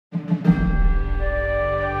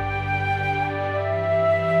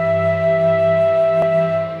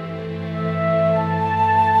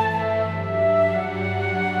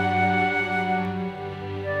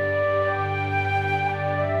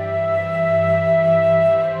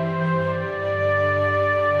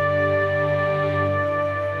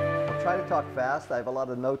talk fast. I have a lot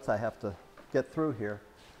of notes I have to get through here.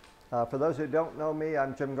 For those who don't know me,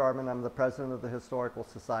 I'm Jim Garman. I'm the president of the Historical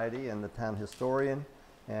Society and the town historian.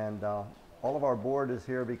 And all of our board is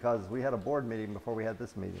here because we had a board meeting before we had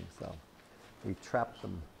this meeting, so we trapped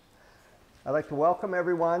them. I'd like to welcome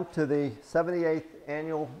everyone to the 78th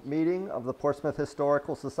annual meeting of the Portsmouth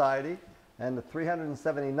Historical Society and the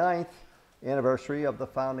 379th anniversary of the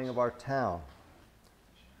founding of our town.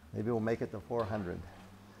 Maybe we'll make it to 400.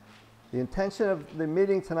 The intention of the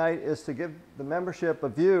meeting tonight is to give the membership a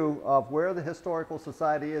view of where the Historical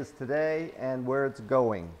Society is today and where it's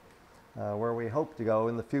going, where we hope to go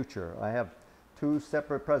in the future. I have two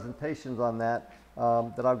separate presentations on that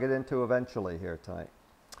that I'll get into eventually here tonight.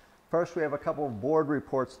 First, we have a couple of board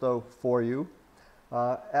reports, though, for you.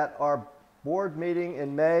 At our board meeting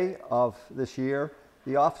in May of this year,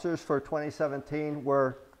 the officers for 2017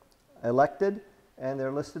 were elected, and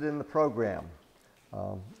they're listed in the program.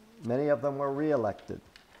 Many of them were re-elected.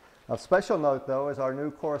 A special note, though, is our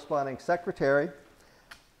new corresponding secretary,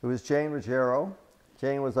 who is Jane Ruggiero.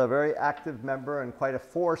 Jane was a very active member and quite a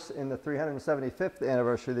force in the 375th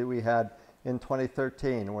anniversary that we had in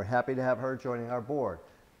 2013, and we're happy to have her joining our board.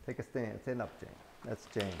 Take a stand. Stand up, Jane. That's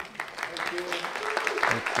Jane. Thank you.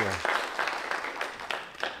 Thank you.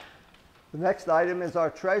 The next item is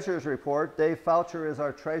our treasurer's report. Dave Foucher is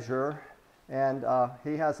our treasurer, and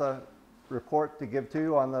he has a report to give to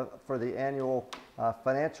you for the annual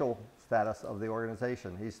financial status of the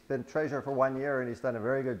organization. He's been treasurer for 1 year, and he's done a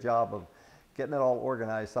very good job of getting it all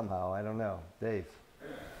organized somehow. I don't know. Dave.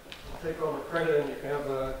 I'll take all the credit, and you can have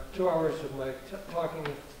 2 hours of my talking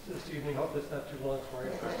this evening. Hope that's not too long for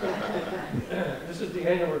you. This is the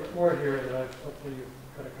annual report here that hopefully you've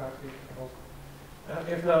got a copy of.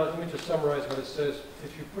 If not, let me just summarize what it says.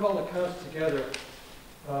 If you put all the accounts together,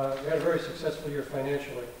 we had a very successful year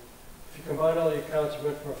financially. If you combine all the accounts, we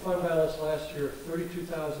went from a fund balance last year of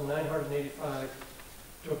 $32,985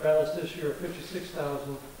 to a balance this year of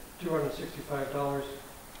 $56,265,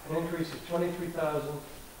 an increase of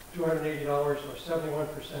 $23,280 or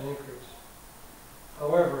 71% increase.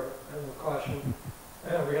 However, I have a caution,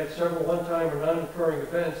 we had several one-time or non-recurring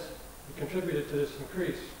events that contributed to this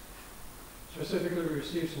increase. Specifically, we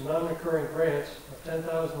received some non-recurring grants of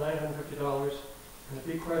 $10,950 and a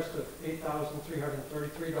bequest of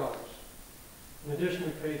 $8,333. In addition,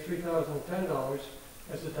 we paid $3,010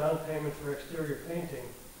 as a down payment for exterior painting,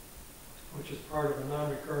 which is part of a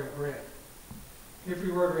non-recurring grant. If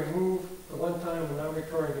we were to remove the one-time and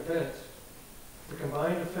non-recurring events, the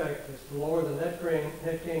combined effect is to lower the net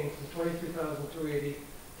gain from $23,280 to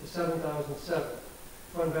 $7,007.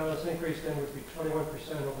 Fund balance increase then would be 21% over the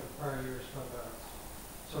prior year's fund balance.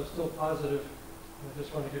 So it's still positive. I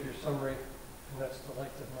just want to give you a summary, and that's the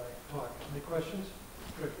length of my talk. Any questions?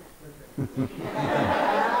 Good. Okay.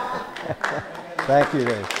 Thank you,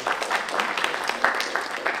 Dave.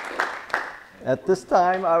 At this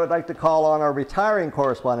time, I would like to call on our retiring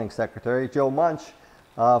corresponding secretary, Joe Munch,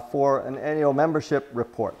 for an annual membership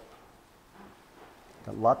report.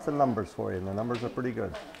 Got lots of numbers for you, and the numbers are pretty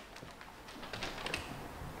good.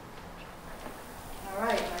 All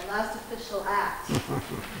right, my last official act.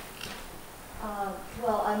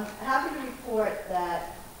 Well, I'm happy to report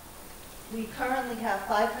that we currently have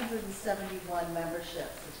 571 memberships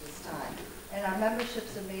at this time. And our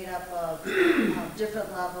memberships are made up of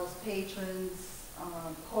different levels: patrons,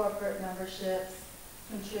 corporate memberships,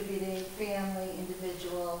 contributing, family,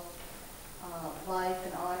 individual, life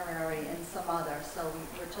and honorary, and some other. So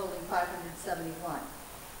we're totaling 571.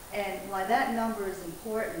 And why that number is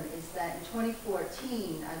important is that in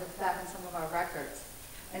 2014, I looked back on some of our records,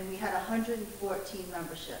 and we had 114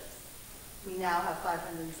 memberships. We now have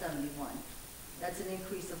 571. That's an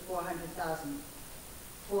increase of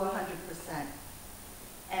 400%.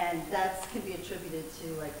 And that can be attributed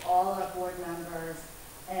to like all our board members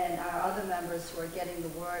and our other members who are getting the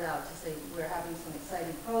word out to say we're having some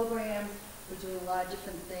exciting programs, we're doing a lot of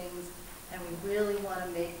different things, and we really want to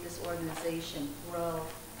make this organization grow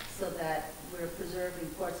so that we're preserving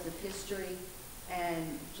Portsmouth history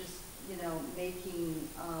and just, making,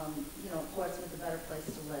 Portsmouth a better place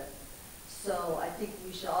to live. So I think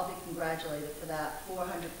we should all be congratulated for that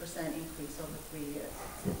 400% increase over 3 years.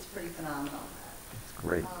 It's pretty phenomenal. That's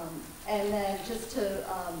great. And then just to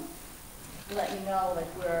let you know,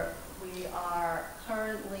 we are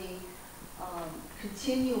currently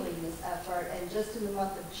continuing this effort, and just in the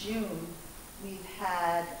month of June, we've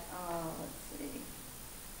had,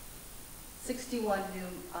 61 new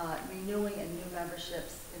renewing and new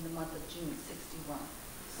memberships in the month of June, 61.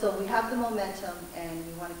 So we have the momentum, and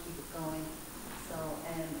we want to keep it going. So,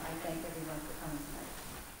 and I thank everyone for coming tonight.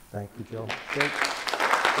 Thank you, Jill. Great.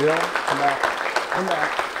 Bill, come back. Come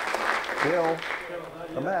back. Bill,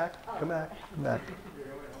 come back. Come back. Come back.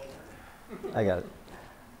 I got it.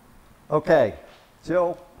 Okay,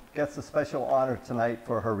 Jill gets a special honor tonight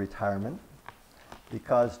for her retirement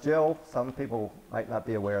because Jill, some people might not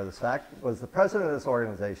be aware of this fact, was the president of this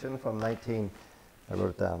organization from I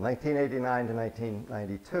wrote it down, 1989 to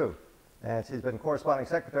 1992. And she's been corresponding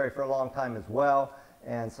secretary for a long time as well.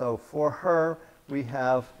 And so for her, we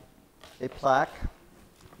have a plaque,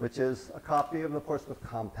 which is a copy of the Portsmouth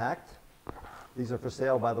Compact. These are for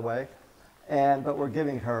sale, by the way. But we're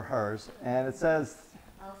giving her hers. And it says,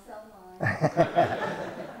 I'll sell mine.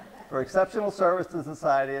 for exceptional service to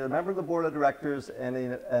society, a member of the board of directors and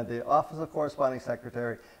the office of corresponding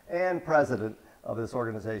secretary and president of this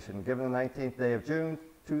organization, given the 19th day of June,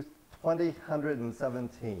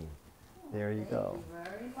 2017. There you go.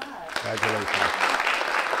 Thank you very much.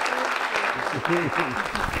 Congratulations.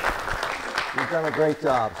 You've done a great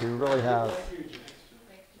job. You really have.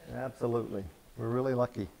 Absolutely. We're really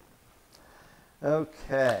lucky.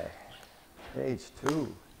 Okay. Page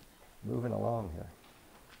 2. Moving along here.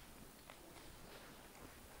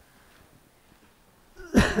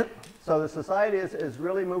 So the society is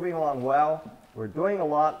really moving along well. We're doing a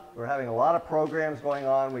lot. We're having a lot of programs going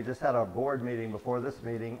on. We just had our board meeting before this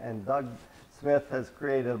meeting, and Doug Smith has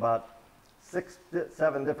created about 6,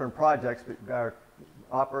 7 different projects,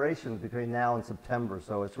 operations between now and September.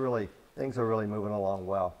 So it's really, things are really moving along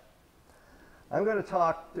well. I'm going to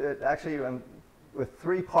talk actually with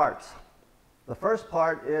 3 parts. The first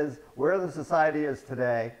part is where the society is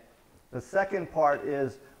today. The second part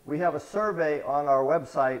is we have a survey on our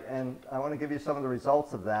website, and I want to give you some of the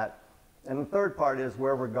results of that. And the third part is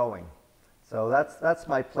where we're going. So that's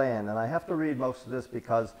my plan, and I have to read most of this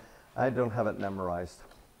because I don't have it memorized.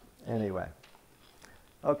 Anyway.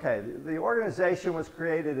 Okay, the organization was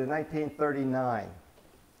created in 1939,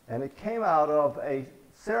 and it came out of a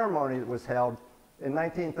ceremony that was held in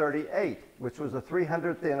 1938, which was the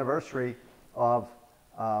 300th anniversary of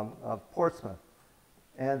Portsmouth.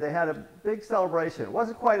 And they had a big celebration. It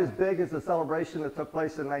wasn't quite as big as the celebration that took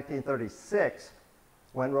place in 1936,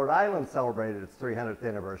 when Rhode Island celebrated its 300th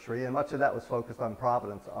anniversary, and much of that was focused on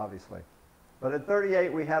Providence, obviously. But in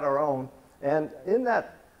 38, we had our own, and in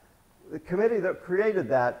that, the committee that created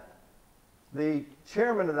that, the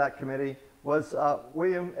chairman of that committee was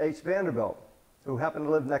William H. Vanderbilt, who happened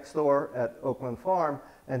to live next door at Oakland Farm,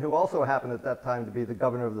 and who also happened at that time to be the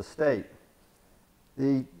governor of the state.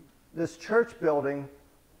 This church building,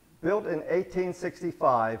 built in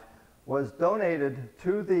 1865, was donated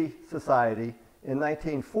to the society in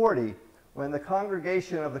 1940 when the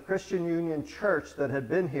congregation of the Christian Union Church that had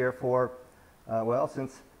been here for, well,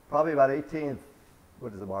 since probably about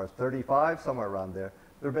 35, somewhere around there.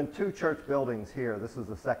 There have been 2 church buildings here. This is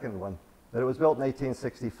the second one, but it was built in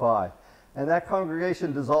 1865. And that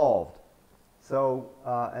congregation dissolved. So,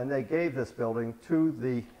 and they gave this building to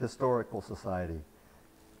the Historical Society.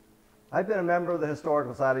 I've been a member of the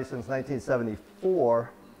Historical Society since 1974,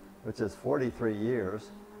 which is 43 years.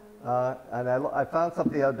 And I found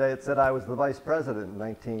something the other day that said I was the vice president in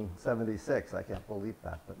 1976. I can't believe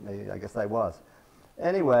that, but maybe, I guess I was.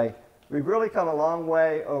 Anyway, we've really come a long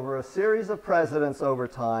way over a series of presidents over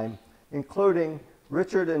time, including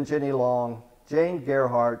Richard and Ginny Long, Jane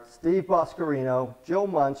Gerhardt, Steve Boscarino, Jill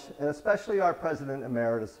Munch, and especially our president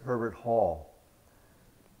emeritus, Herbert Hall.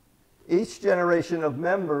 Each generation of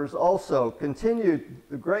members also continued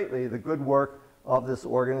greatly the good work of this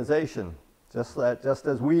organization, just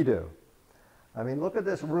as we do. I mean, look at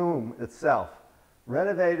this room itself.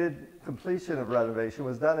 Completion of renovation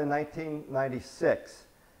was done in 1996.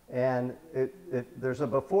 And there's a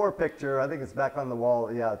before picture. I think it's back on the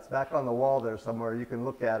wall. Yeah, it's back on the wall there somewhere. You can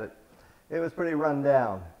look at it. It was pretty run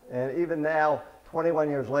down. And even now, 21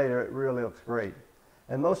 years later, it really looks great.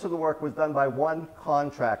 And most of the work was done by one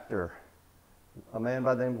contractor, a man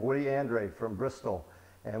by the name of Woody Andre from Bristol.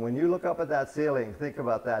 And when you look up at that ceiling, think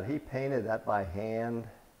about that. He painted that by hand.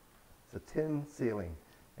 It's a tin ceiling,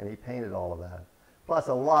 and he painted all of that. Plus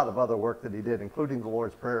a lot of other work that he did, including the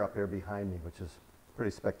Lord's Prayer up here behind me, which is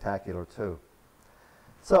pretty spectacular too.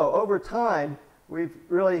 So over time, we've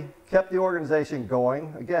really kept the organization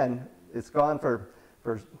going. Again, it's gone for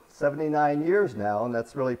 79 years now, and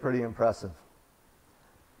that's really pretty impressive.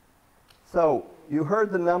 So you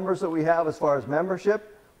heard the numbers that we have as far as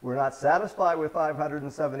membership. We're not satisfied with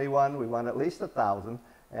 571. We want at least 1,000,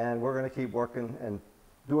 and we're going to keep working and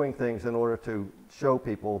doing things in order to show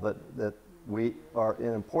people that we are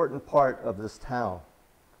an important part of this town.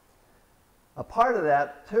 A part of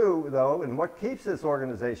that, too, though, and what keeps this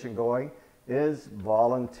organization going, is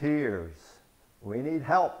volunteers. We need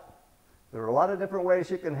help. There are a lot of different ways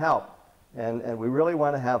you can help, and we really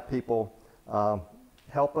want to have people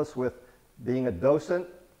help us with being a docent,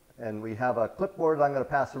 and we have a clipboard I'm going to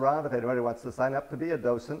pass around if anybody wants to sign up to be a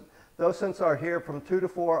docent. Docents are here from 2 to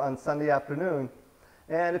 4 on Sunday afternoon,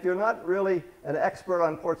 and if you're not really an expert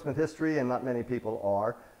on Portsmouth history, and not many people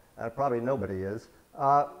are, probably nobody is,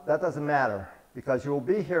 that doesn't matter, because you will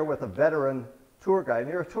be here with a veteran tour guide, and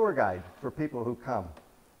you're a tour guide for people who come.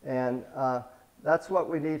 And that's what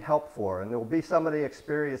we need help for, and there will be somebody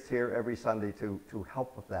experienced here every Sunday to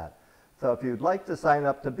help with that. So if you'd like to sign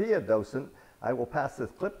up to be a docent, I will pass this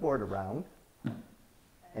clipboard around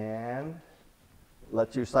and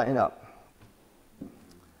let you sign up.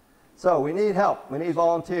 So we need help, we need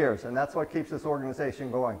volunteers, and that's what keeps this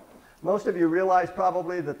organization going. Most of you realize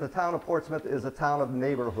probably that the town of Portsmouth is a town of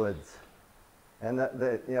neighborhoods. And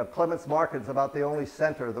that Clements Market is about the only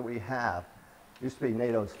center that we have. Used to be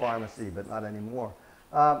NATO's pharmacy, but not anymore.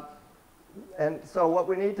 And so what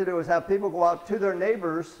we need to do is have people go out to their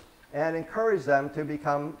neighbors and encourage them to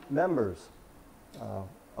become members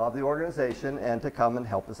of the organization and to come and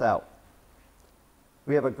help us out.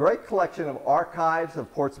 We have a great collection of archives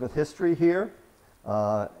of Portsmouth history here,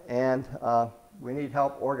 and we need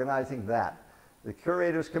help organizing that. The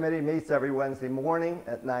Curators Committee meets every Wednesday morning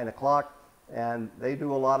at 9 o'clock, and they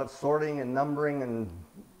do a lot of sorting and numbering and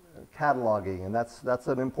cataloging, and that's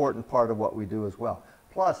an important part of what we do as well.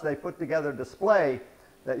 Plus, they put together a display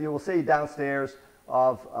that you will see downstairs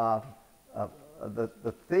of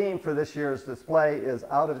the theme for this year's display is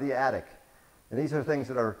Out of the Attic. And these are things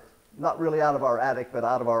that are not really out of our attic, but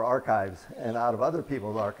out of our archives and out of other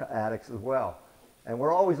people's attics as well. And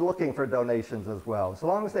we're always looking for donations as well, as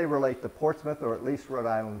long as they relate to Portsmouth or at least Rhode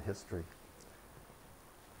Island history.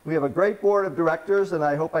 We have a great board of directors, and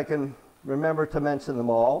I hope I can remember to mention them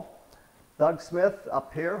all. Doug Smith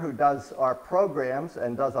up here, who does our programs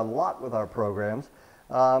and does a lot with our programs,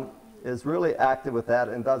 is really active with that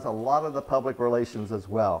and does a lot of the public relations as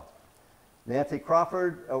well. Nancy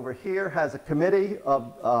Crawford over here has a committee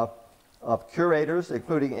of curators,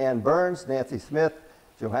 including Ann Burns, Nancy Smith,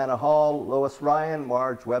 Johanna Hall, Lois Ryan,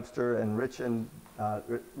 Marge Webster, and Rich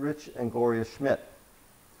and Gloria Schmidt.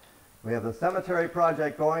 We have the cemetery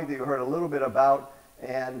project going that you heard a little bit about,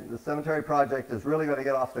 and the cemetery project is really going to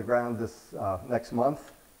get off the ground this next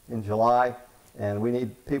month in July, and we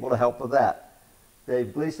need people to help with that.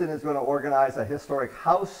 Dave Gleason is going to organize a historic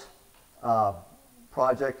house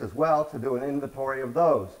project as well to do an inventory of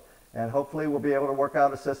those, and hopefully we'll be able to work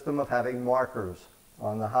out a system of having markers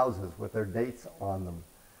on the houses with their dates on them.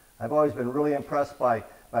 I've always been really impressed by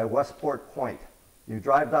Westport Point. You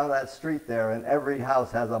drive down that street there and every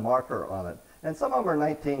house has a marker on it. And some of them are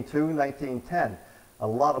 1902, 1910. A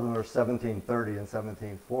lot of them are 1730 and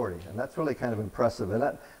 1740. And that's really kind of impressive.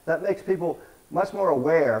 And that makes people much more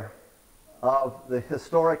aware of the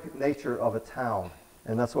historic nature of a town.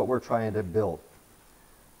 And that's what we're trying to build.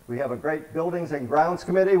 We have a great Buildings and Grounds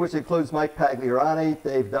Committee, which includes Mike Pagliarani,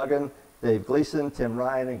 Dave Duggan, Dave Gleason, Tim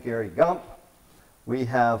Ryan, and Gary Gump. We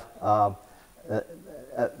have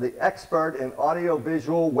the expert in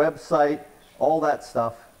audiovisual, website, all that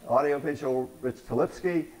stuff. Audiovisual Rich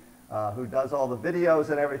Talipsky, who does all the videos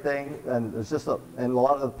and everything, and there's just and a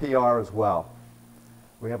lot of the PR as well.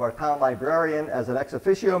 We have our town librarian as an ex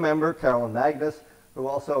officio member, Carolyn Magnus, who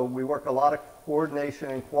also, we work a lot of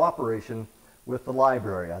coordination and cooperation with the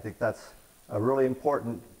library. I think that's a really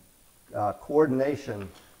important coordination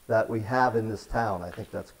that we have in this town. I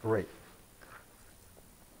think that's great.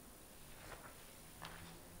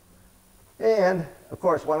 And, of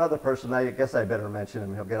course, one other person, I guess I better mention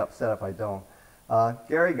him, he'll get upset if I don't.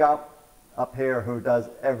 Gary Gump up here, who does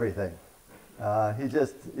everything.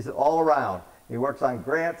 He's all around. He works on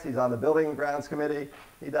grants, he's on the Building and Grounds Committee,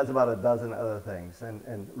 he does about a dozen other things,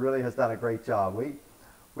 and really has done a great job. We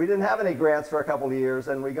didn't have any grants for a couple of years,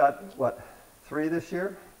 and we got, what, 3 this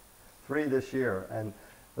year? 3 this year, and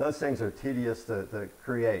those things are tedious to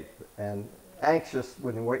create, and anxious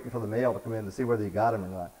when you're waiting for the mail to come in to see whether you got them or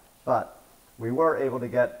not. But we were able to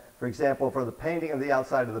get, for example, for the painting of the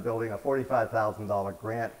outside of the building, a $45,000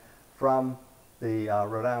 grant from the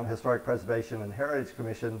Rhode Island Historic Preservation and Heritage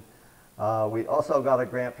Commission. We also got a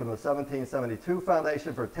grant from the 1772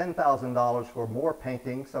 Foundation for $10,000 for more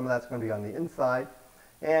painting. Some of that's going to be on the inside.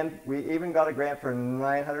 And we even got a grant for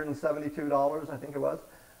 $972, I think it was,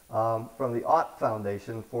 from the Ott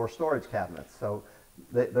Foundation for storage cabinets. So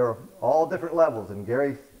they're all different levels, and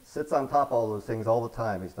Gary sits on top of all those things all the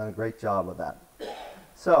time. He's done a great job with that.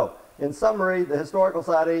 So, in summary, the Historical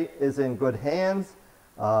Society is in good hands.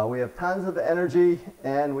 We have tons of energy,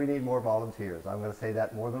 and we need more volunteers. I'm going to say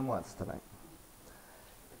that more than once tonight.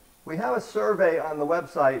 We have a survey on the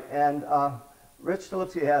website, and Rich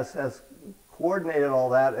Stilipsky has coordinated all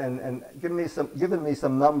that and given me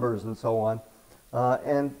some numbers and so on.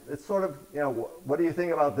 And it's sort of, you know, what do you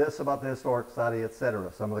think about this, about the Historic Society, et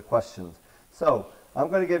cetera, some of the questions. So I'm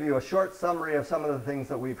going to give you a short summary of some of the things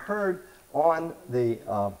that we've heard on the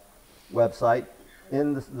website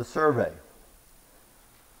in the survey.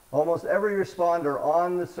 Almost every responder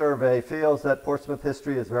on the survey feels that Portsmouth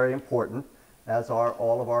history is very important, as are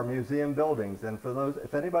all of our museum buildings. And for those,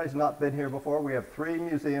 if anybody's not been here before, we have 3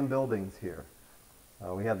 museum buildings here.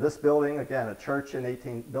 We have this building, again, a church built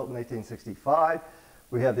in 1865.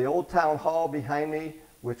 We have the old town hall behind me,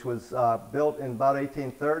 which was built in about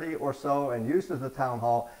 1830 or so and used as the town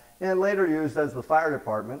hall, and later used as the fire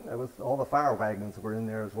department. It was, all the fire wagons were in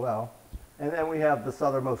there as well. And then we have the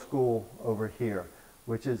southernmost school over here,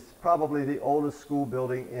 which is probably the oldest school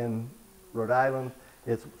building in Rhode Island.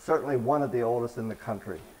 It's certainly one of the oldest in the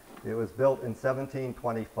country. It was built in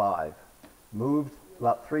 1725, moved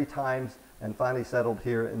about 3 times, and finally settled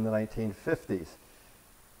here in the 1950s.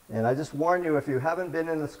 And I just warn you, if you haven't been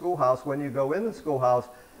in the schoolhouse, when you go in the schoolhouse,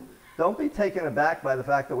 don't be taken aback by the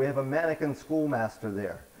fact that we have a mannequin schoolmaster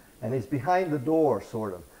there. And he's behind the door,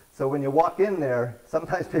 sort of. So when you walk in there,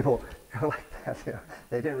 sometimes people go like that. You know,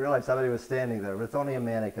 they didn't realize somebody was standing there, but it's only a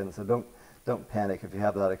mannequin, so don't panic if you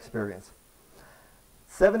have that experience.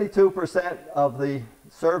 72% of the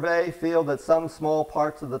survey feel that some small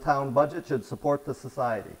parts of the town budget should support the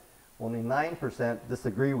society. Only 9%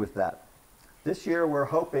 disagree with that. This year we're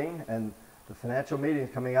hoping, and the financial meeting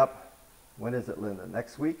is coming up, when is it, Linda?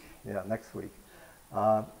 Next week? Yeah, next week.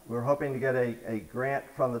 We're hoping to get a grant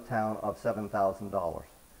from the town of $7,000,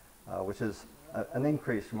 which is an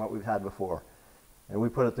increase from what we've had before. And we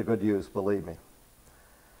put it to good use, believe me.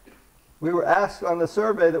 We were asked on the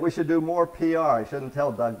survey that we should do more PR. I shouldn't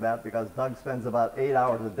tell Doug that because Doug spends about 8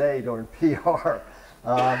 hours a day doing PR.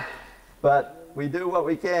 But we do what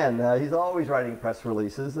we can. He's always writing press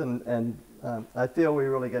releases, and I feel we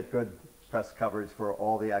really get good press coverage for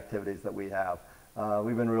all the activities that we have.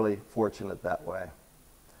 We've been really fortunate that way.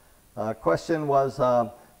 Question was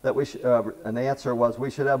an answer was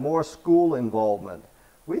we should have more school involvement.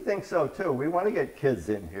 We think so too. We want to get kids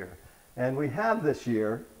in here, and we have this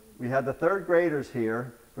year. We had the 3rd graders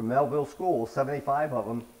here from Melville School, 75 of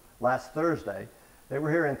them, last Thursday. They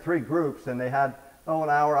were here in 3 groups, and they had an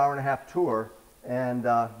hour and a half tour, and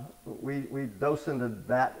we docented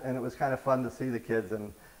that, and it was kind of fun to see the kids,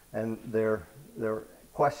 and their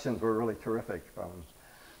questions were really terrific from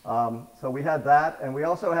them. So we had that, and we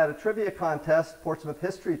also had a trivia contest, Portsmouth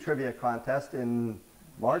History Trivia Contest in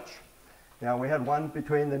March. Now we had one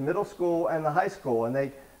between the middle school and the high school, and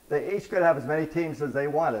they each could have as many teams as they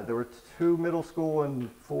wanted. There were 2 middle school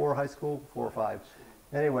and 4 high school, 4 or 5.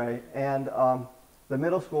 Anyway, and the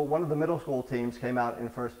middle school, one of the middle school teams came out in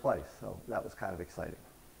 1st place, so that was kind of exciting.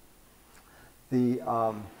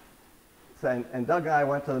 And Doug and I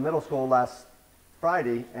went to the middle school last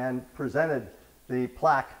Friday and presented the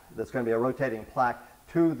plaque, that's going to be a rotating plaque,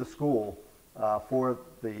 to the school for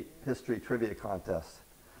the history trivia contest.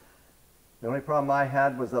 The only problem I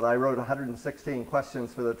had was that I wrote 116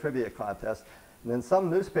 questions for the trivia contest, and then some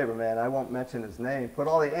newspaper man, I won't mention his name, put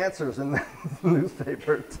all the answers in the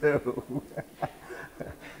newspaper too.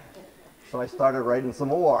 So I started writing some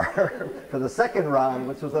more for the 2nd round,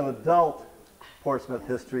 which was an adult Portsmouth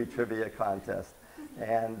history trivia contest.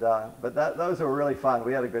 And, but those were really fun.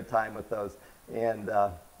 We had a good time with those. And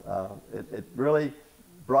it really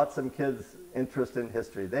brought some kids' interest in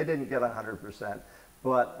history. They didn't get 100%,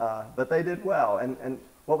 but they did well. And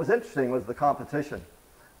what was interesting was the competition.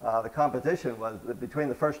 The competition was that between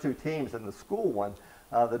the first 2 teams and the school one,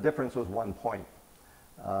 the difference was 1 point.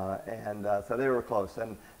 So they were close.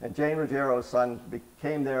 And Jane Ruggiero's son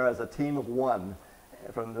came there as a team of 1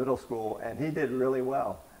 from middle school, and he did really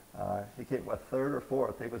well. He came, what, 3rd or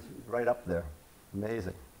 4th? He was right up there.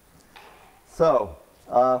 Amazing. So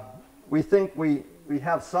we think we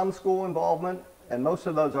have some school involvement, and most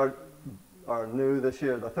of those are new this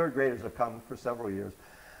year. The 3rd graders have come for several years.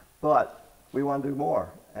 But we want to do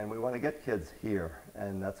more, and we want to get kids here,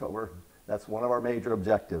 and that's one of our major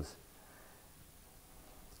objectives.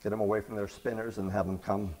 Get them away from their spinners and have them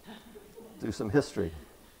come do some history.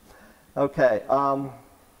 Okay.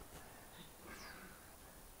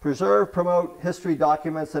 Preserve, promote history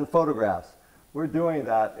documents and photographs. We're doing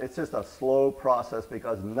that. It's just a slow process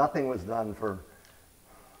because nothing was done for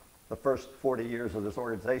the first 40 years of this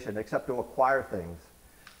organization except to acquire things.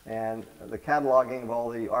 And the cataloging of all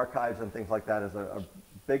the archives and things like that is a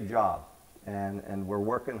big job. And we're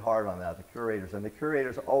working hard on that, the curators. And the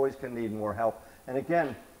curators always can need more help. And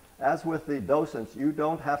again, as with the docents, you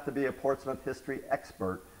don't have to be a Portsmouth history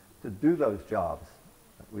expert to do those jobs.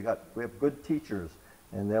 We have good teachers,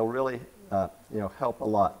 and they'll really help a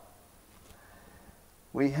lot.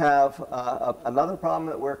 We have another problem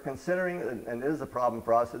that we're considering, and it is a problem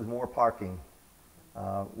for us, is more parking.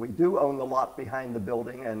 We do own the lot behind the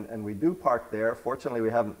building, and we do park there. Fortunately, we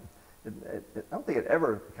haven't, I don't think it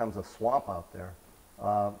ever becomes a swamp out there.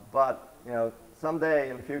 But someday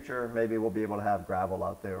in the future, maybe we'll be able to have gravel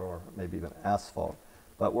out there, or maybe even asphalt.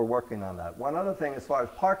 But we're working on that. One other thing as far as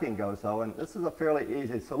parking goes, though, and this is a fairly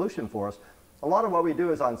easy solution for us, a lot of what we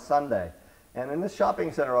do is on Sunday. And in this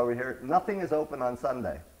shopping center over here, nothing is open on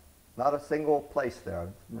Sunday. Not a single place there.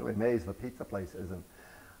 I'm really amazed the pizza place isn't.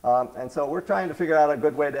 And so we're trying to figure out a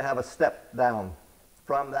good way to have a step down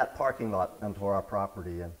from that parking lot onto our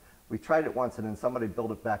property. And we tried it once, and then somebody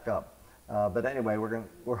built it back up. But anyway,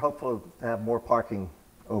 we're hopeful to have more parking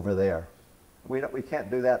over there. We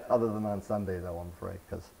can't do that other than on Sunday, though, I'm afraid,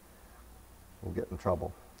 because we'll get in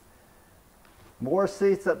trouble. More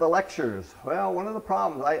seats at the lectures. Well, one of the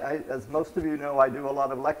problems, as most of you know, I do a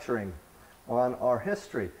lot of lecturing on our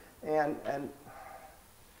history. And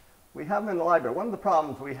we have them in the library. One of the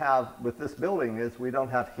problems we have with this building is we don't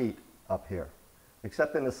have heat up here,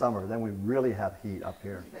 except in the summer. Then we really have heat up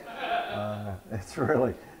here. It's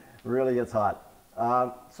really gets hot.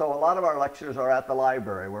 So a lot of our lectures are at the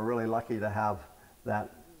library. We're really lucky to have that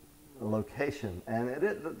location. And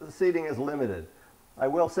the seating is limited. I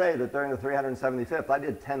will say that during the 375th, I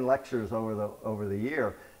did 10 lectures over the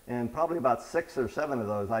year, and probably about 6 or 7 of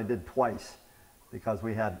those I did twice, because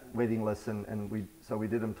we had waiting lists, so we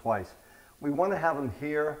did them twice. We want to have them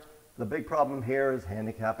here. The big problem here is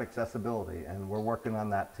handicap accessibility, and we're working on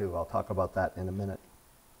that too. I'll talk about that in a minute.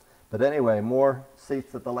 But anyway, more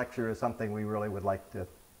seats at the lecture is something we really would like to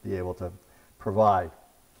be able to provide.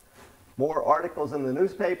 More articles in the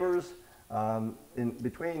newspapers.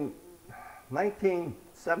 Between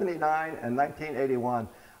 1979 and 1981,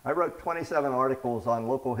 I wrote 27 articles on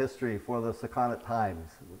local history for the Secana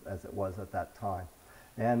Times, as it was at that time.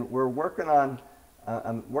 And we're working on,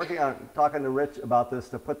 talking to Rich about this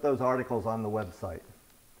to put those articles on the website.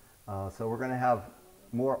 So we're going to have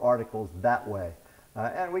more articles that way.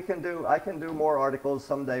 And I can do more articles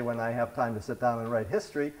someday when I have time to sit down and write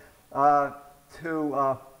history to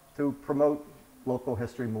promote local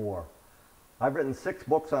history more. I've written 6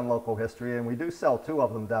 books on local history, and we do sell 2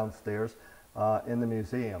 of them downstairs in the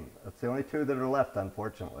museum. That's the only 2 that are left,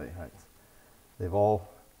 unfortunately. They've all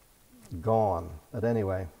gone. But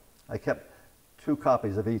anyway, I kept 2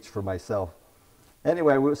 copies of each for myself.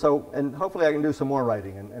 Anyway, and hopefully I can do some more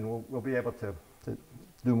writing, and we'll be able to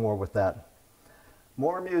do more with that.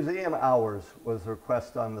 More museum hours was a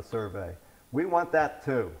request on the survey. We want that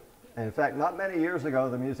too. And in fact, not many years ago,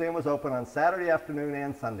 the museum was open on Saturday afternoon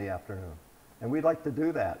and Sunday afternoon. And we'd like to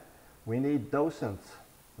do that. We need docents.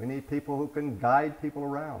 We need people who can guide people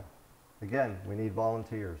around. Again, we need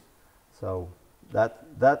volunteers. So that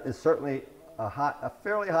is certainly a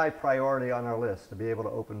fairly high priority on our list, to be able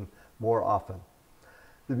to open more often.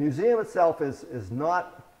 The museum itself is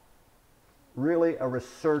not really a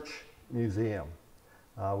research museum.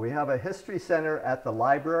 We have a history center at the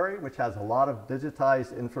library, which has a lot of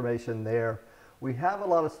digitized information there. We have a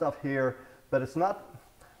lot of stuff here, but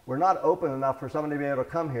we're not open enough for somebody to be able to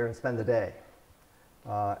come here and spend a day.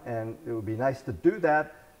 And it would be nice to do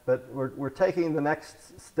that, but we're taking the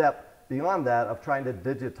next step beyond that of trying to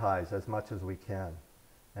digitize as much as we can.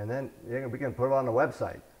 And then we can put it on the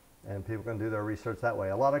website, and people can do their research that way.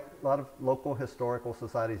 A lot of local historical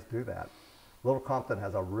societies do that. Little Compton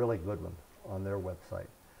has a really good one on their website.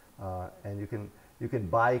 And you can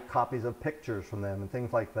buy copies of pictures from them and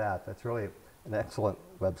things like that. That's really an excellent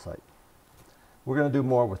website. We're going to do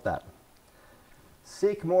more with that.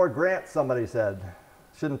 Seek more grants, somebody said.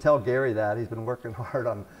 Shouldn't tell Gary that. He's been working hard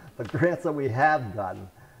on the grants that we have gotten.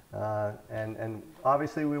 And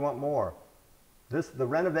obviously we want more. The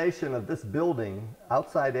renovation of this building,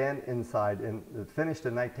 outside and inside, finished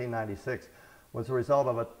in 1996, was a result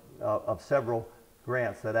of several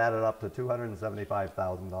grants that added up to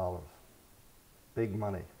 $275,000. Big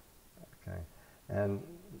money. Okay. And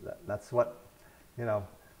that's what,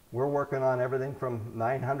 we're working on everything from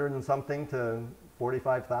 900 and something to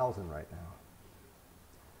 45,000 right now.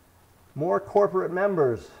 More corporate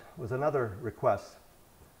members was another request.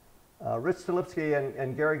 Rich Stolipsky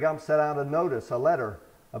and Gary Gump sent out a letter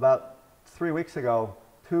about 3 weeks ago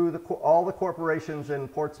to all the corporations in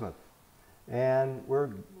Portsmouth. And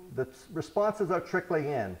the responses are trickling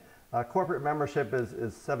in. Corporate membership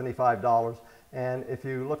is $75. And if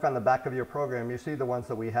you look on the back of your program, you see the ones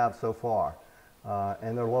that we have so far.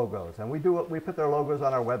 and their logos. And we put their logos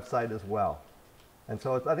on our website as well. And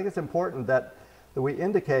so I think it's important that we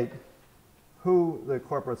indicate who the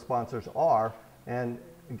corporate sponsors are, and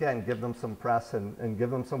again, give them some press and give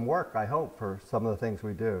them some work, I hope, for some of the things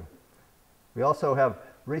we do. We also have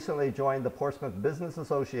recently joined the Portsmouth Business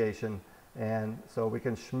Association, and so we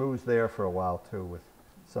can schmooze there for a while too with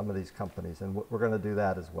some of these companies, and we're going to do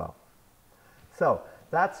that as well. So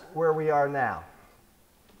that's where we are now.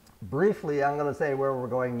 Briefly, I'm going to say where we're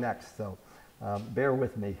going next, so bear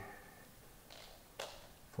with me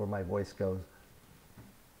before my voice goes.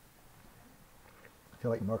 I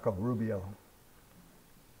feel like Marco Rubio.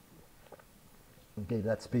 He gave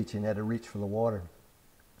that speech and he had to reach for the water.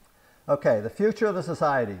 Okay, the future of the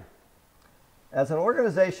society. As an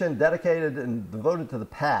organization dedicated and devoted to the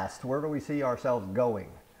past, where do we see ourselves going?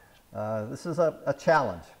 This is a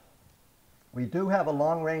challenge. We do have a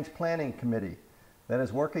long-range planning committee that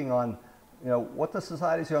is working on, what the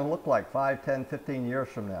society is going to look like 5, 10, 15 years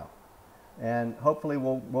from now. And hopefully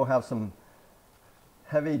we'll have some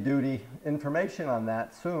heavy-duty information on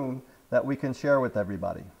that soon that we can share with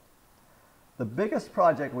everybody. The biggest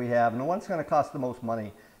project we have, and the one that's going to cost the most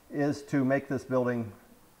money, is to make this building,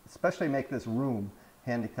 especially make this room,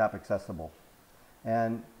 handicap accessible.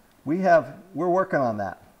 And we're working on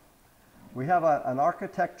that. We have an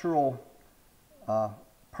architectural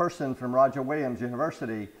person from Roger Williams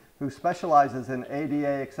University who specializes in ADA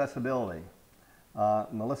accessibility,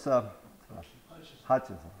 Melissa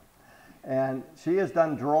Hutchinson. And she has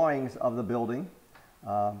done drawings of the building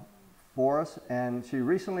for us, and she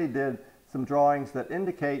recently did some drawings that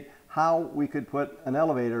indicate how we could put an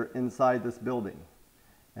elevator inside this building.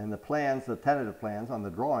 And the plans, the tentative plans on the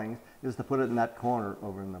drawings, is to put it in that corner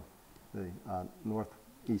over in the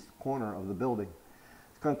northeast corner of the building.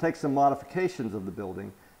 It's going to take some modifications of the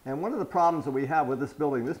building. And one of the problems that we have with this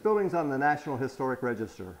building's on the National Historic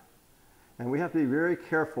Register. And we have to be very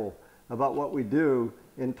careful about what we do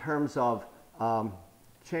in terms of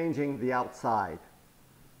changing the outside,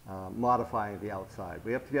 modifying the outside.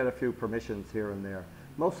 We have to get a few permissions here and there.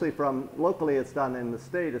 Mostly locally it's done, in the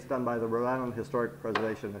state it's done by the Rhode Island Historic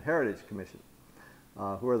Preservation and Heritage Commission,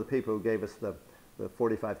 who are the people who gave us the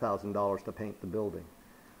 $45,000 to paint the building.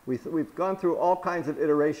 We've gone through all kinds of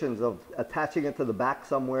iterations of attaching it to the back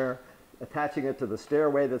somewhere, attaching it to the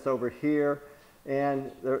stairway that's over here,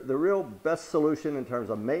 and the real best solution in terms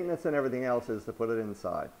of maintenance and everything else is to put it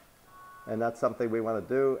inside. And that's something we want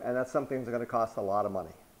to do, and that's something that's going to cost a lot of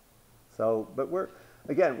money. So, but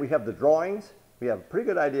again, we have the drawings, we have a pretty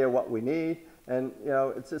good idea what we need, and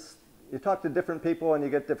it's just, you talk to different people and you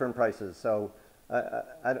get different prices. So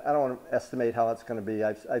I don't want to estimate how it's going to be.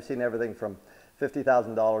 I've seen everything from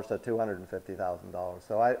 $50,000 to $250,000.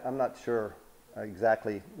 So I'm not sure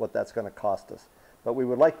exactly what that's going to cost us. But we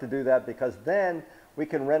would like to do that because then we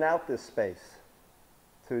can rent out this space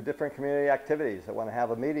to different community activities that want to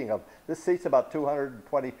have a meeting of, this seats about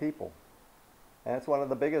 220 people. And it's one of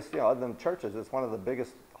the biggest, other than churches, it's one of the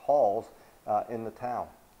biggest halls in the town.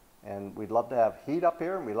 And we'd love to have heat up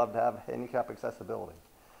here, and we'd love to have handicap accessibility.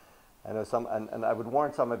 I know and I would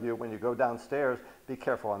warn some of you, when you go downstairs, be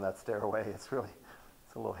careful on that stairway. It's a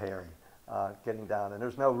little hairy getting down, and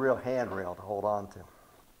there's no real handrail to hold on to.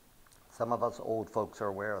 Some of us old folks are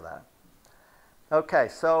aware of that. Okay,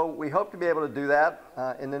 so we hope to be able to do that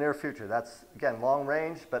in the near future. That's, again, long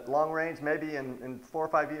range, but long range maybe in 4 or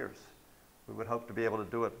 5 years. We would hope to be able to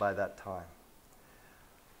do it by that time.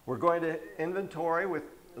 We're going to inventory with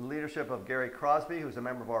the leadership of Gary Crosby, who's a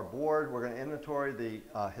member of our board. We're going to inventory the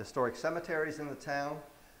historic cemeteries in the town.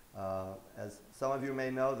 As some of you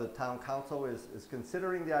may know, the town council is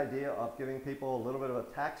considering the idea of giving people a little bit of a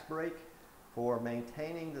tax break for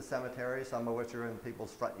maintaining the cemetery, some of which are in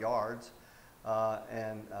people's front yards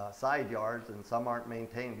and side yards, and some aren't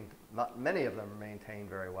maintained. Not many of them are maintained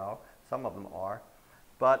very well. Some of them are.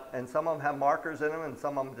 And some of them have markers in them, and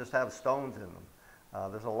some of them just have stones in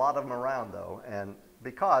them. There's a lot of them around, though, and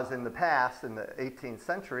because in the past, in the 18th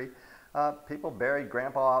century, people buried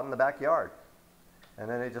Grandpa out in the backyard. And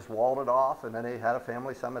then they just walled it off, and then they had a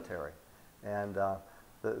family cemetery. And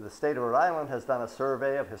the state of Rhode Island has done a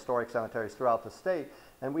survey of historic cemeteries throughout the state,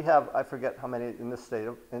 and we have, I forget how many in this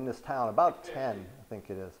town, about 10, I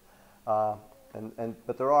think it is.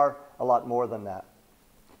 But there are a lot more than that.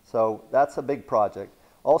 So that's a big project.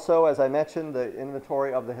 Also, as I mentioned, the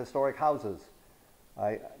inventory of the historic houses.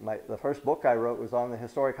 The first book I wrote was on the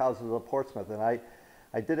historic houses of Portsmouth, and I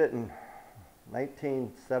did it in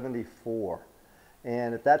 1974.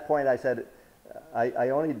 And at that point I said, I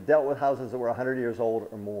only dealt with houses that were 100 years old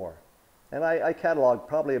or more. And I cataloged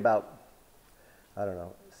probably about, I don't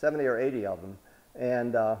know, 70 or 80 of them.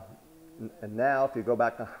 And and now, if you go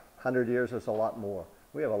back 100 years, there's a lot more.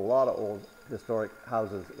 We have a lot of old historic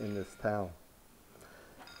houses in this town.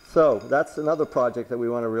 So that's another project that we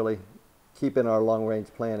want to really keep in our long-range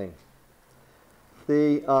planning.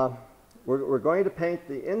 We're going to paint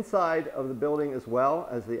the inside of the building as well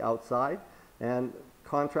as the outside, and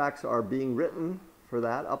contracts are being written for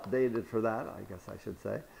that, updated for that, I guess I should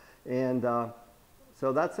say. And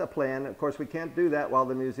so that's a plan. Of course, we can't do that while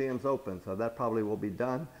the museum's open, so that probably will be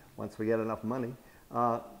done once we get enough money.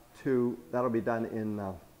 That'll be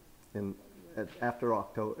done after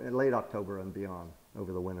October, late October and beyond,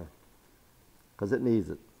 over the winter, because it needs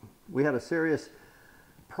it. We had a serious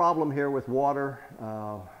problem here with water.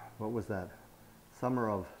 What was that?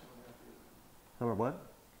 Summer what?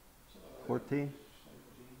 14?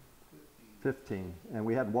 15. And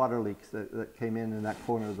we had water leaks that came in that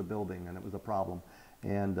corner of the building, and it was a problem.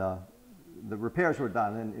 And the repairs were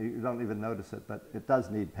done, and you don't even notice it, but it does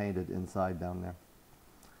need painted inside down there.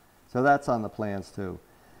 So that's on the plans too.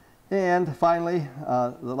 And finally,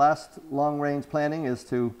 the last long-range planning is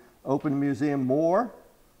to open the museum more.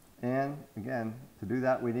 And again, to do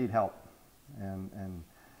that, we need help. And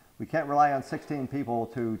we can't rely on 16 people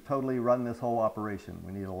to totally run this whole operation.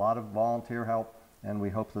 We need a lot of volunteer help, and we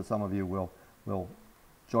hope that some of you will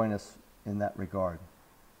join us in that regard.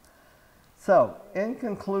 So, in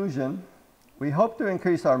conclusion, we hope to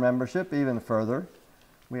increase our membership even further.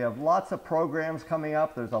 We have lots of programs coming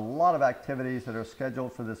up. There's a lot of activities that are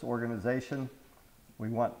scheduled for this organization. We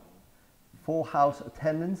want full house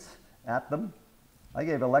attendance at them. I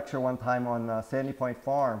gave a lecture one time on Sandy Point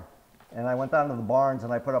Farm, and I went down to the barns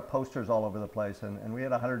and I put up posters all over the place, and we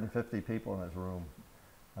had 150 people in this room,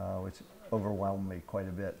 which overwhelmed me quite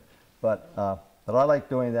a bit. But I like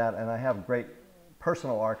doing that, and I have great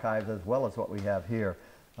personal archives as well as what we have here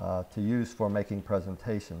to use for making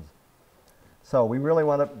presentations. So we really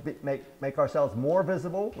want to make ourselves more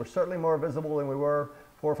visible. We're certainly more visible than we were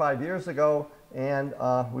 4 or 5 years ago, and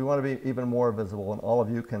we want to be even more visible, and all of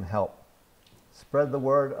you can help. Spread the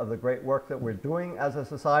word of the great work that we're doing as a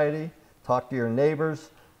society. Talk to your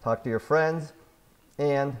neighbors, talk to your friends,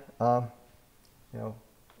 and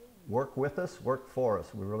work with us, work for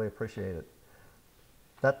us. We really appreciate it.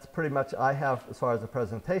 That's pretty much I have as far as the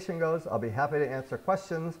presentation goes. I'll be happy to answer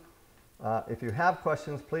questions. If you have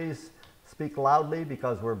questions, please speak loudly,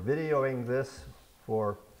 because we're videoing this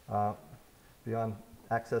for Beyond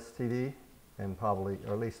Access TV and probably,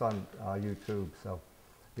 or at least on YouTube. So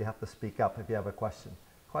you have to speak up if you have a question.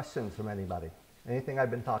 Questions from anybody? Anything I've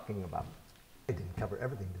been talking about? I didn't cover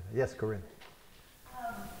everything today. Yes, Corinne.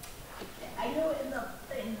 I know in the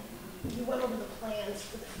thing you went over the plans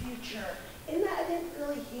for the future. In that, I didn't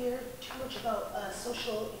really hear too much about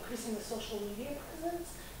increasing the social media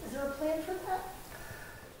presence. Is there a plan for that?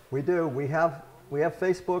 We do. We have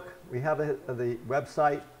Facebook. We have the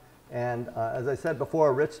website, and as I said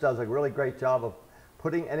before, Rich does a really great job of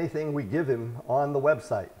putting anything we give him on the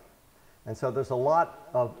website. And so there's a lot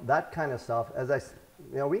of that kind of stuff.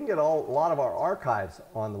 We can get a lot of our archives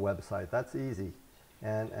on the website. That's easy.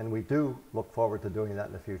 And we do look forward to doing that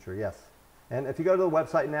in the future, yes. And if you go to the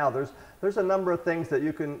website now, there's a number of things that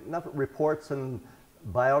you can, reports and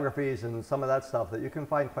biographies and some of that stuff that you can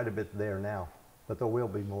find quite a bit there now. But there will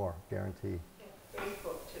be more, guaranteed.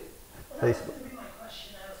 Facebook too. Well, that was going to be my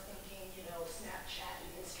question. I was thinking, Snapchat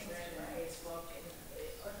and Instagram and Facebook, and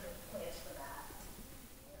are there plans for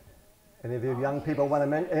that? Any of you young people want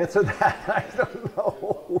to answer that? I don't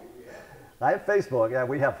know. I have Facebook. Yeah,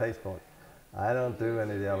 we have Facebook. I don't do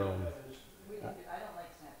any of the other ones. I don't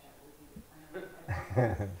like Snapchat.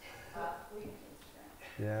 We use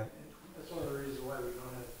Instagram. Yeah. That's one of the reasons why we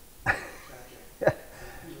don't have Snapchat.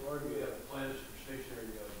 We have plans for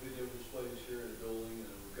stationary video displays here in the building,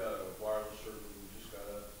 and we've got a wireless server we just got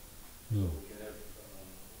up, so we can have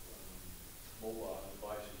mobile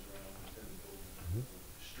devices around within the building,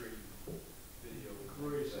 stream video.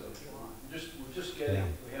 We're just getting,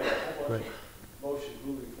 we have a whole bunch of motions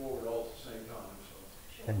moving forward all at the same time.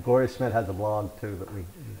 So. And Gloria Schmidt has a blog too that we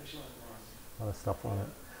a lot of stuff on it.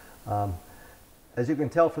 As you can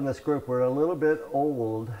tell from this group, we're a little bit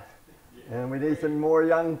old, and we need some more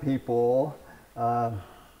young people. I'm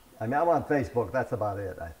on Facebook. That's about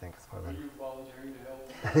it, I think. Are you volunteering to help?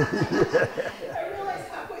 I realized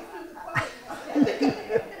halfway through the question.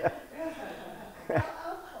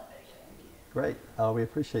 I'll help it. Great. We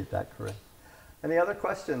appreciate that, Corinne. Any other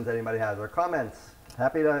questions anybody has or comments?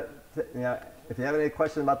 Happy to if you have any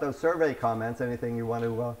questions about those survey comments, anything you want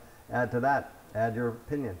to add to that, add your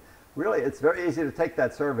opinion. Really, it's very easy to take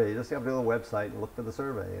that survey. You just have to go to the website and look for the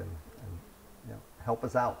survey and help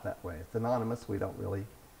us out that way. It's anonymous. We don't really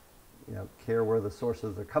care where the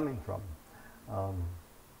sources are coming from.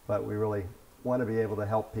 But we really want to be able to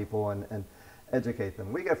help people and educate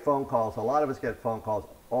them. We get phone calls, a lot of us get phone calls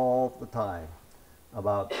all the time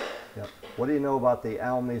about, what do you know about the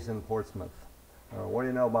Almies in Portsmouth? Or what do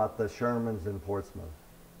you know about the Shermans in Portsmouth?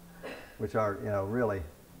 Which are, really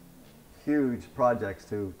huge projects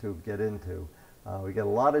to get into. We get a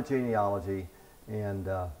lot of genealogy, and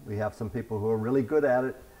we have some people who are really good at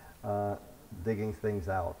it, digging things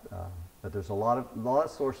out. But there's a lot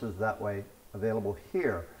of sources that way available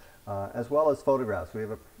here, as well as photographs. We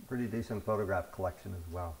have a pretty decent photograph collection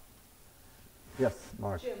as well. Yes,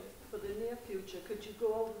 Mark. Jim, for the near future, could you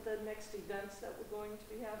go over the next events that we're going to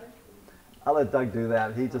be having? I'll let Doug do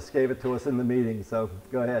that. He just gave it to us in the meeting, so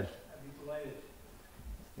go ahead. I'd be delighted.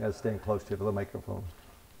 You gotta stand close to the microphone.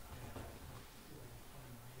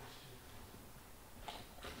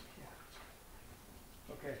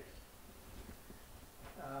 Okay.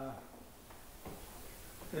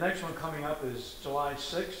 The next one coming up is July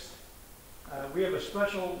 6th. We have a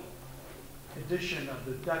special edition of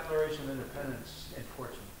the Declaration of Independence in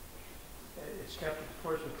Portsmouth. It's kept at the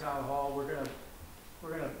Portsmouth Town Hall. We're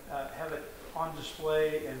gonna have it on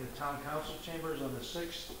display in the Town Council chambers on the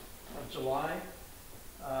 6th of July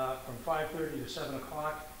from 5:30 to 7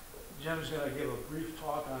 o'clock. Jim's gonna give a brief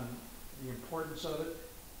talk on the importance of it.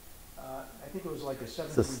 I think it was like a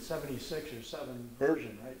 1776 or 7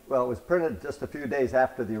 version, right? Well, it was printed just a few days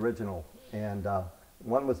after the original, and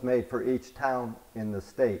one was made for each town in the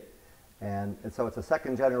state. And so it's a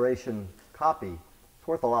second generation copy. It's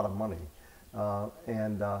worth a lot of money.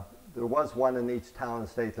 There was one in each town in the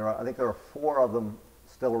state. I think there are 4 of them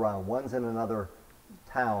still around. One's in another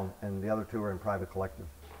town, and the other 2 are in private collection.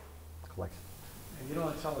 And you don't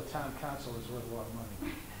want to tell the town council it's worth a lot of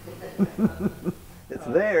money. It's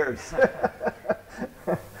theirs. So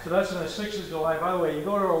that's on the 6th of July. By the way, you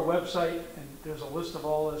go to our website, and there's a list of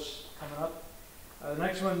all this coming up. The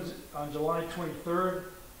next one's on July 23rd.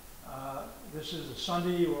 This is a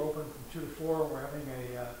Sunday. We're open from 2 to 4. We're having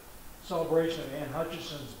a celebration of Ann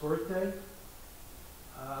Hutchinson's birthday.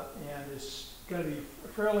 And it's going to be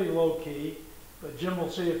fairly low-key, but Jim will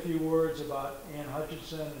say a few words about Ann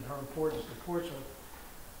Hutchinson and her importance to Portsmouth.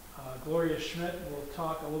 Gloria Schmidt will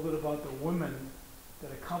talk a little bit about the women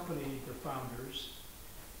that accompanied the founders.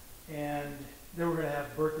 And then we're going to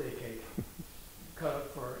have birthday cake cut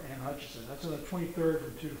up for Ann Hutchinson. That's on the 23rd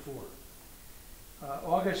from 2 to 4.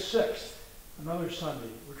 August 6th, another Sunday.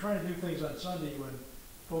 We're trying to do things on Sunday when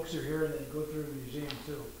folks are here and they go through the museum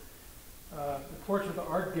too. The Portsmouth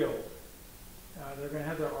Art Guild. They're going to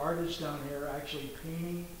have their artists down here actually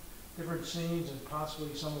painting different scenes and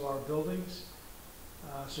possibly some of our buildings.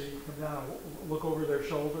 So you can come down and look over their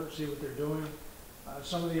shoulder, see what they're doing.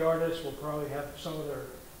 Some of the artists will probably have some of their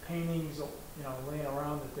paintings, laying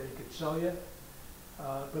around that they could sell you.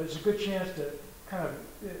 But it's a good chance to kind of,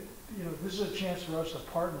 this is a chance for us to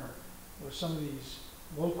partner with some of these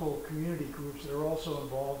local community groups that are also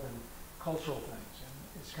involved in cultural things,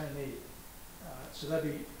 and it's kind of neat. So that'd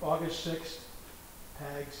be August 6th,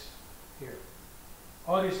 tags here.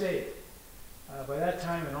 August 8th. By that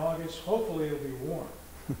time in August, hopefully it'll be warm.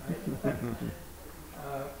 Right?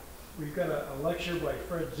 We've got a lecture by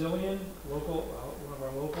Fred Zillian, one of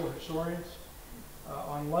our local historians,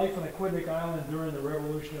 on life on Aquidneck Island during the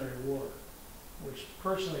Revolutionary War, which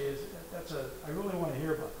personally I really want to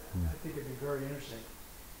hear about that. I think it'd be very interesting.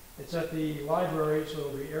 It's at the library, so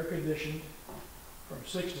it'll be air conditioned from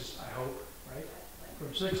 6 to, I hope, right?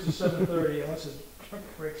 From 6 to 7:30, unless it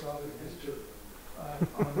breaks off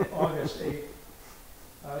on August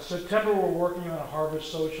 8th. September, we're working on a harvest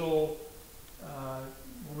social.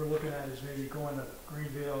 What we're looking at is maybe going to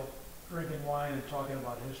Greenville, drinking wine and talking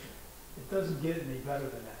about history. It doesn't get any better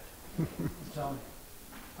than that, I'm telling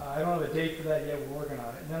you. I don't have a date for that yet, we're working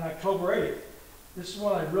on it. And then October 8th, this is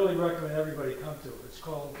one I really recommend everybody come to. It's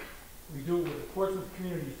called, we do it with the Portsmouth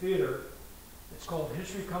Community Theater. It's called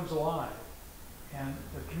History Comes Alive. And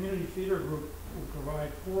the community theater group will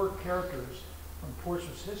provide 4 characters from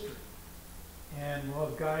Portsmouth's history. And we'll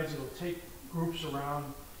have guides that will take groups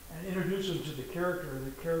around and introduce them to the character.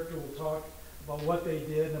 The character will talk about what they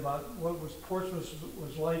did and about what Portsmouth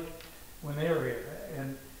was like when they were here.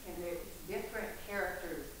 And it's different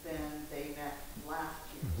characters than they met last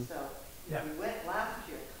year. So yeah. if you went last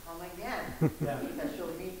year, come again. Yeah. Because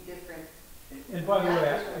you'll meet different. And by the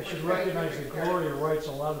way, I should recognize that Gloria writes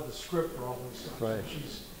a lot of the script for all this stuff. Right.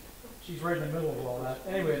 So she's right in the middle of all that.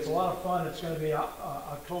 Anyway, it's a lot of fun. It's going to be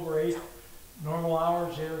October 8th. Normal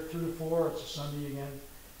hours here, 2 to 4. It's a Sunday again.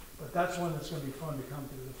 But that's one that's going to be fun to come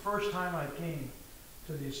to. The first time I came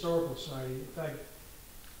to the Historical Society, in fact,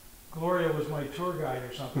 Gloria was my tour guide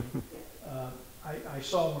or something. I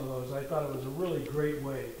saw one of those. I thought it was a really great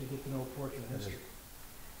way to get to know Portsmouth history.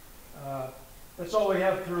 That's all we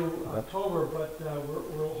have through October, but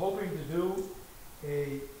we're hoping to do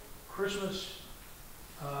a Christmas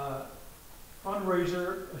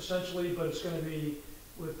fundraiser, essentially, but it's going to be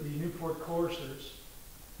with the Newport Choristers.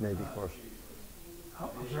 Navy course. Oh,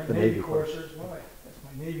 is there The Navy Navy Choristers? Boy, that's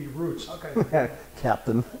my Navy roots. Okay.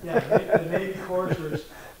 Captain. Yeah, the Navy Choristers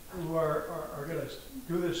who are going to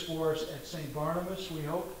do this for us at St. Barnabas, we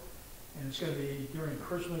hope. And it's going to be during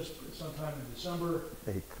Christmas, sometime in December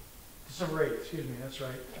 8th. 8th, excuse me, that's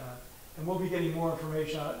right. And we'll be getting more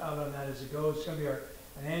information out on that as it goes. It's going to be an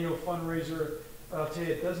annual fundraiser. But I'll tell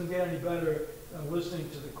you, it doesn't get any better than listening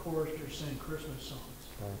to the choristers sing Christmas songs.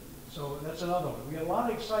 Right. So that's another one. We got a lot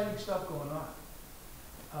of exciting stuff going on.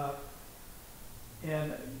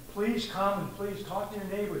 And please come and please talk to your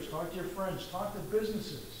neighbors, talk to your friends, talk to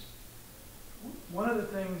businesses. One of the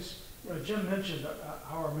things, Jim mentioned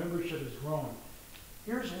how our membership has grown.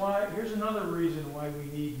 Here's another reason why we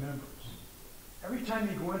need members. Every time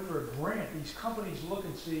you go in for a grant, these companies look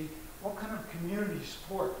and see what kind of community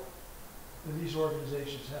support do these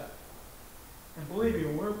organizations have. And believe me,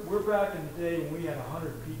 we're back in the day when we had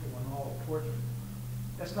 100 people in all of Portsmouth.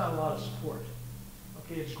 That's not a lot of support.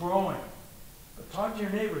 Okay, it's growing. But talk to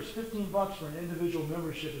your neighbors. $15 for an individual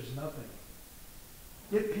membership is nothing.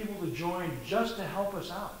 Get people to join just to help us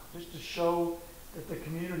out, just to show that the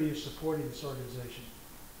community is supporting this organization.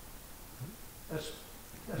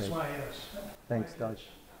 That's my yes. Thanks, Doug.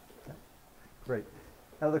 Great.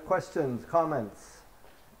 Other questions, comments?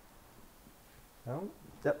 No?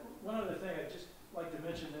 Yep. One other thing I'd just like to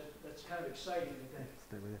mention that's kind of exciting.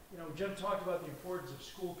 Stay with you. Jim talked about the importance of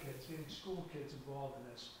school kids, getting school kids involved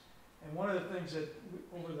in this. And one of the things that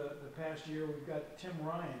over the past year, we've got Tim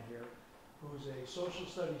Ryan here, who's a social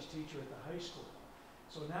studies teacher at the high school.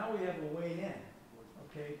 So now we have a way in,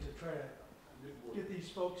 okay, to try to get these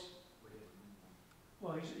folks.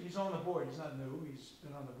 Well, he's on the board. He's not new. He's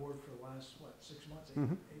been on the board for the last, 6 months, 8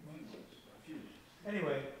 months?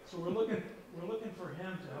 Anyway, so we're looking for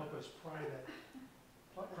him to help us pry that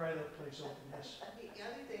place open. Yes. The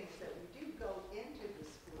other thing is that we do go into the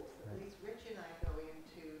schools, at least Rich and I go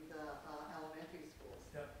into the elementary schools.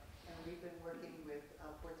 Yep. And we've been working with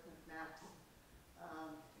Portsmouth Maps,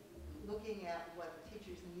 looking at what the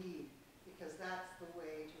teachers need, because that's the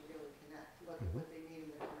way to really connect. Look at what they need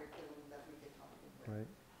in the curriculum that we can help them with. Right.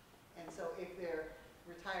 And so if they're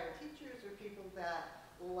retired teachers or people that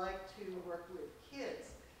like to work with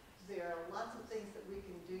kids, there are lots of things that we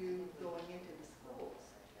can do going into the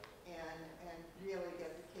schools and really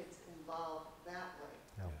get the kids involved that way.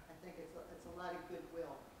 Yeah. I think it's a lot of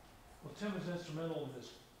goodwill. Well, Tim was instrumental in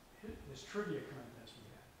this trivia contest we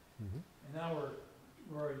had. And now we're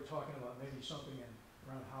already talking about maybe something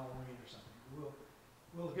around Halloween or something.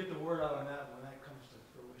 We'll get the word out on that when that comes to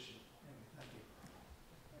fruition. Anyway, thank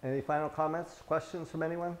you. Any final comments, questions from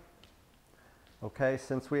anyone? Okay,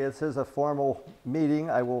 since this is a formal meeting,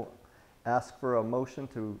 I will ask for a motion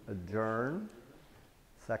to adjourn.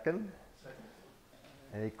 Second? Second.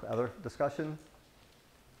 Any other discussion?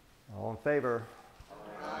 All in favor?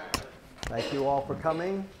 Aye. Thank you all for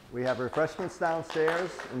coming. We have refreshments downstairs.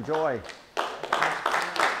 Enjoy.